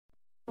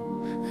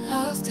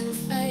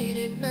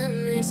Sweet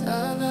memories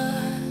of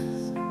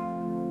us,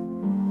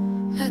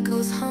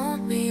 echoes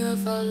haunt me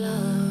of our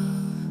love.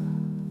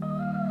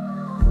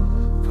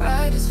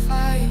 Bright as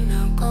fire,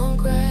 now gone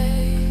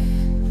gray.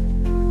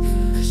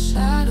 In the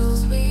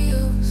shadows we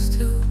used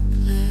to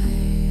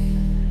play.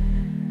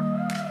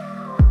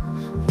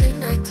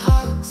 Midnight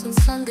talks and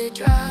Sunday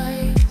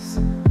drives,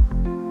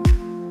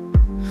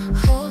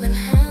 holding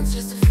hands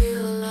just to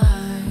feel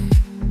alive.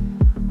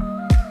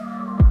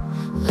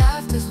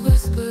 Laughter's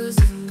whispers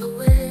in the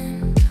wind.